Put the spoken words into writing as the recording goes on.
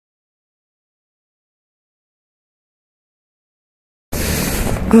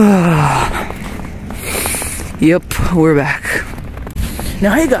Yep, we're back.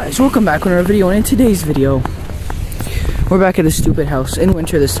 Now, hey guys, welcome back with another video. And in today's video, we're back at a stupid house in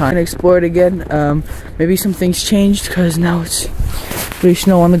winter this time. I'm gonna explore it again. Maybe some things changed because now it's really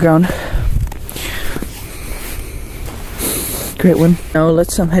snow on the ground. Great one. Now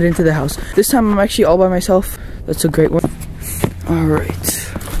let's head into the house. This time I'm actually all by myself. That's a great one. All right.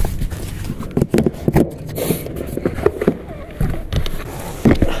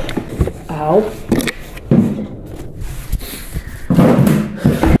 Ow.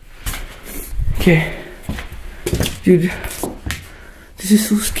 Okay. Dude, this is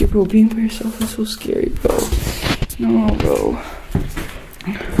so scary, bro. Being by yourself is so scary, bro. No, bro.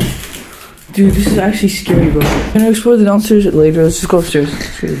 Dude, this is actually scary, bro. I'm gonna explore the downstairs later. Let's just go upstairs.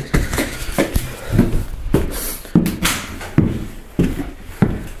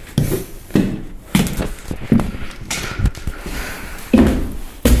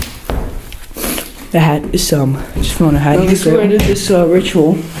 The hat is just found a hat. This is where I did this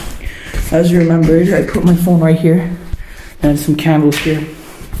ritual. As you remembered, I put my phone right here and some candles here.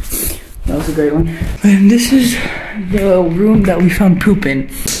 That was a great one. And this is the room that we found poop in.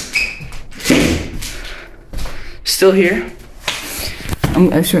 Still here.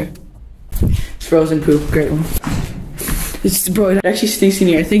 I'm sure. It's frozen poop. Great one. It's, bro, it actually stinks in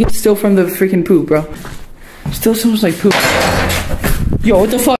here. I think it's still from the freaking poop, bro. Still smells like poop. Yo, what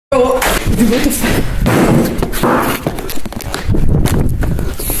the fuck? Bro? Dude, what the fuck?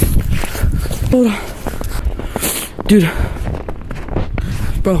 Hold on. Dude.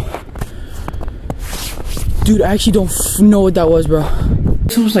 Bro. Dude, I actually don't know what that was, bro.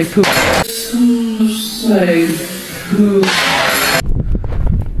 It smells like poop. It smells like poop.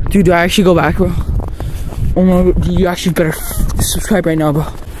 Dude, do I actually go back, bro? Oh my god, you actually better subscribe right now, bro.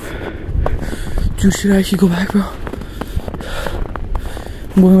 Dude, should I actually go back, bro?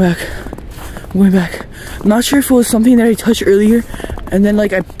 I'm going back. I'm going back. I'm not sure if it was something that I touched earlier, and then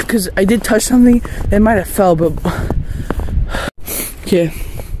like because I did touch something, it might have fell, but okay,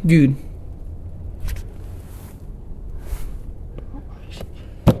 dude.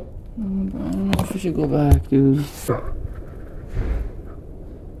 I don't know if I should go back, dude.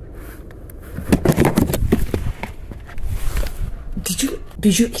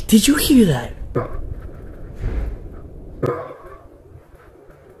 Did you hear that?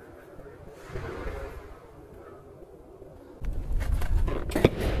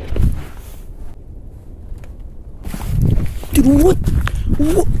 Dude, what?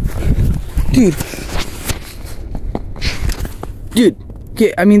 Dude,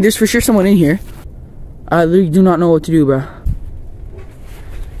 okay, I mean, there's for sure someone in here. I literally do not know what to do, bro.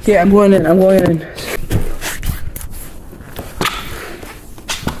 Okay, I'm going in.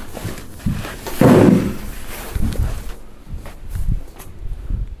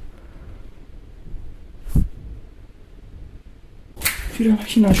 Dude, I'm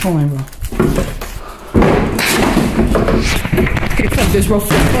actually not showing, bro. Okay, fuck this, bro.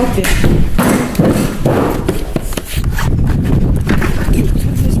 Fuck this.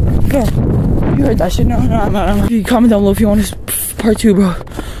 Bro, you heard that shit? No, I'm not. You comment down below if you want this part 2, bro.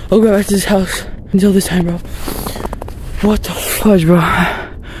 I'll go back to this house until this time, bro. What the fudge, bro?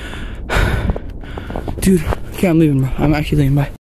 Dude, okay, I'm leaving, bro. I'm actually leaving. Bye.